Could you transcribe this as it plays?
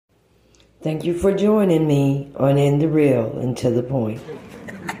Thank you for joining me on In the Real and To the Point.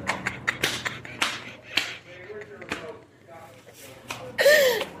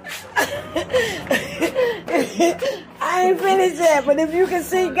 I ain't finished yet, but if you can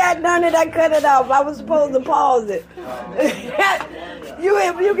see, God darn it, I cut it off. I was supposed to pause it. If you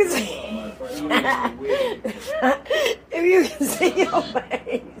can see, if you can see your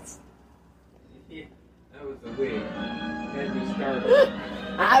face. That was the wig. Had me started.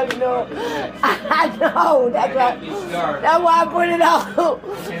 I know. That's why I put it on.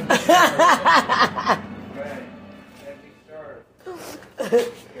 Had me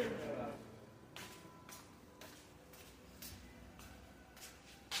started.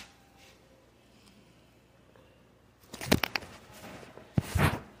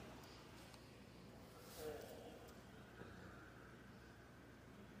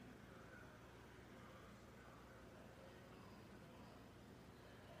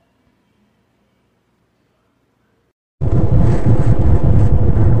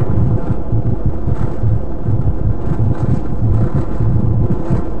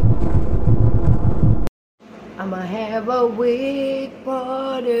 I'ma have a wig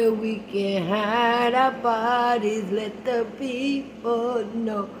party, we can hide our bodies, let the people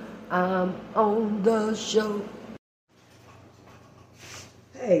know I'm on the show.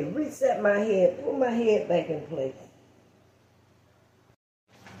 Hey, reset my head, put my head back in place.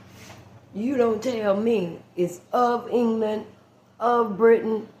 You don't tell me it's of England, of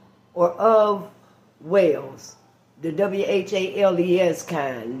Britain, or of Wales. The W-H-A-L-E-S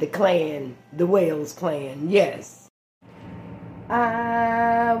kind, the clan, the Wales clan, yes.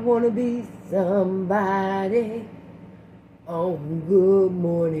 I wanna be somebody on Good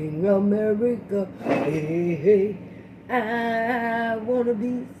Morning America. Hey, hey. I wanna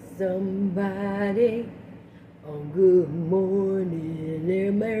be somebody on Good Morning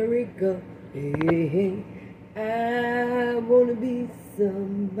America. Hey, hey. I wanna be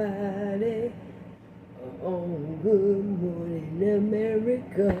somebody on Good Morning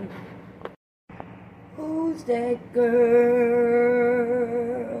America. Who's that girl?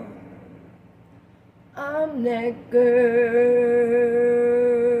 I'm that girl.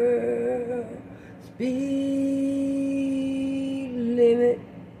 Speed limit.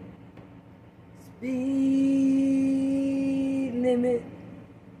 Speed limit.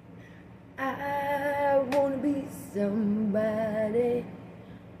 I wanna be somebody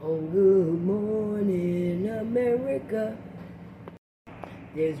on Good Morning America.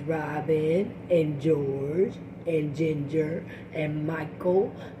 There's Robin and George and Ginger and Michael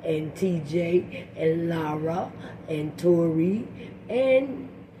and TJ and Lara and Tori and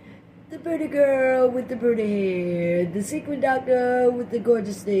the pretty girl with the pretty hair, the secret doctor with the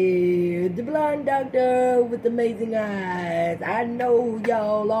gorgeous hair, the blind doctor with amazing eyes. I know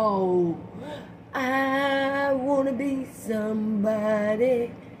y'all all. I wanna be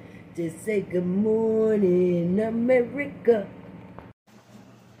somebody to say good morning, America.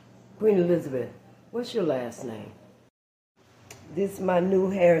 Queen Elizabeth, what's your last name? This is my new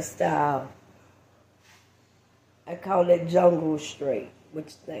hairstyle. I call it jungle straight. What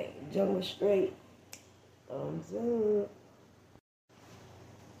you think? Jungle straight? Thumbs up.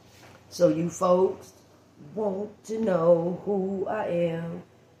 So you folks want to know who I am.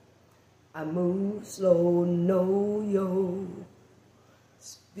 I move slow, no yo.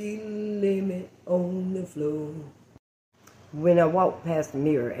 Speed limit on the floor. When I walked past the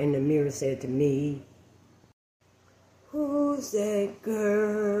mirror and the mirror said to me, who's that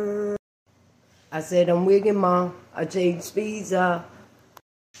girl? I said, I'm wigging ma, I changed speeds up.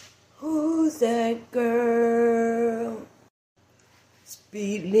 Who's that girl?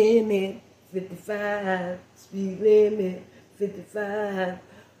 Speed limit 55, speed limit 55.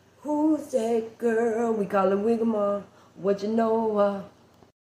 Who's that girl? We call her Wigama. What you know her?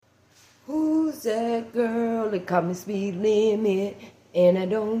 Who's that girl? They call me speed limit, and I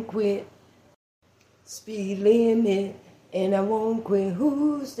don't quit. Speed limit, and I won't quit.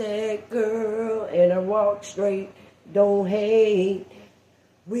 Who's that girl? And I walk straight, don't hate.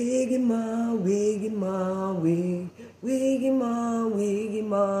 Wigama, Wigama, wig, Wigama,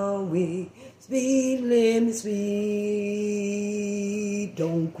 Wigama, wig. Speed limit, speed,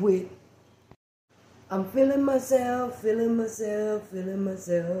 don't quit. I'm feeling myself, feeling myself, feeling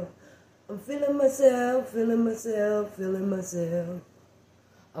myself. I'm feeling myself, feeling myself, feeling myself.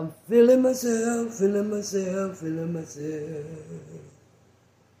 I'm feeling myself, feeling myself, feeling myself.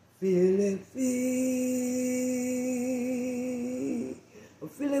 Feeling, feel. I'm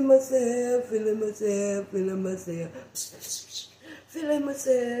feeling myself, feeling myself, feeling myself. Feeling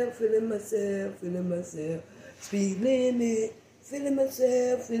myself, feeling myself, feeling myself. Speed limit Feeling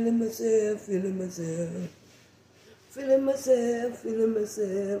myself, feeling myself, feeling myself. Feeling myself, feeling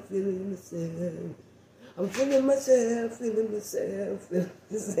myself, feeling myself. I'm feeling myself, feeling myself, feeling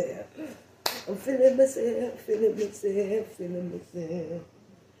myself. I'm feeling myself, feeling myself, feeling myself.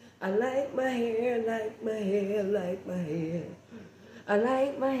 I like my hair, like my hair, like my hair. I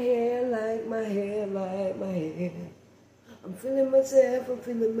like my hair, like my hair, like my hair. I'm feeling myself, I'm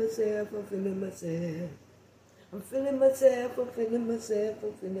feeling myself, I'm feeling myself. I'm feeling myself, I'm feeling myself,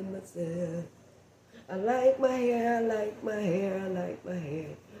 I'm feeling myself. I like my hair, I like my hair, I like my hair.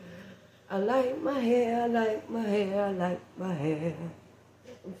 I like my hair, I like my hair, I like my hair.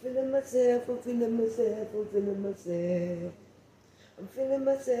 I'm feeling myself, I'm feeling myself, I'm feeling myself. I'm feeling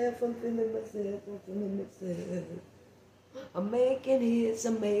myself, I'm feeling myself, I'm feeling myself. I'm making hits,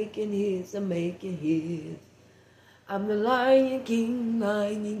 I'm making hits, I'm making hits. I'm the Lion King,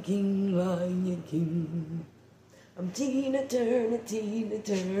 Lion King, Lion King. I'm Tina Turner, Tina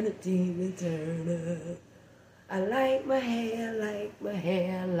Turner, Tina Turner. I like my hair, like my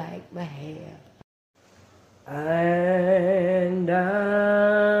hair, like my hair. And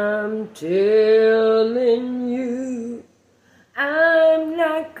I'm telling you, I'm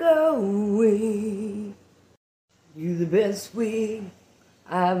not going. You the best wig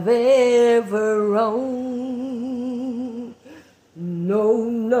I've ever owned. No,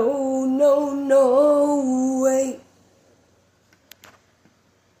 no, no, no way.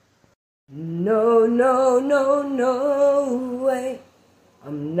 No, no, no, no way.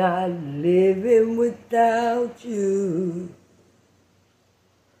 I'm not living without you.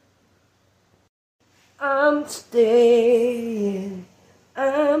 I'm staying.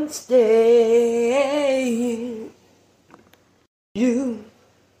 I'm staying. You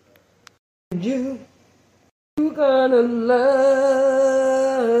gonna love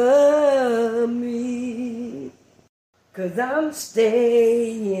me. 'Cause I'm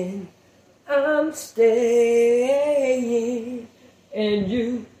staying. I'm staying. And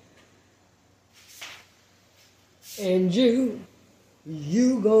you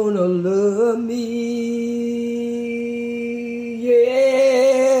gonna love me.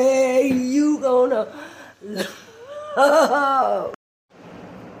 Yeah, you gonna love.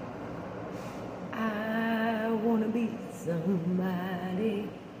 I wanna be somebody.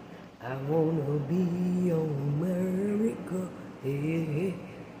 I wanna be America. Hey,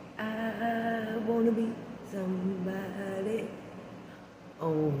 I wanna be somebody.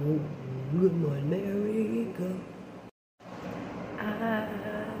 Oh, good morning, America. I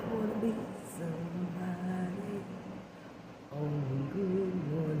wanna be somebody. Oh, good